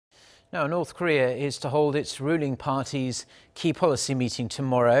Now, North Korea is to hold its ruling party's key policy meeting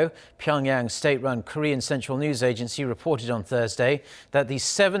tomorrow. Pyongyang's state-run Korean Central News Agency reported on Thursday that the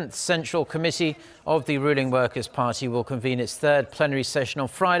 7th Central Committee of the ruling Workers' Party will convene its third plenary session on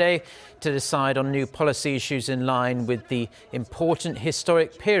Friday to decide on new policy issues in line with the important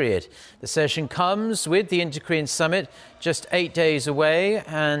historic period. The session comes with the Inter-Korean Summit just 8 days away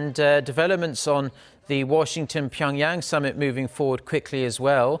and developments on the Washington-Pyongyang summit moving forward quickly as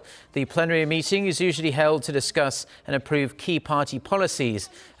well. The plenary meeting is usually held to discuss and approve key party policies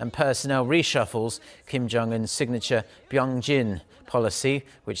and personnel reshuffles. Kim Jong-un's signature Byongjin policy,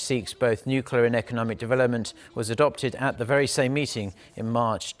 which seeks both nuclear and economic development, was adopted at the very same meeting in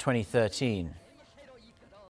March 2013.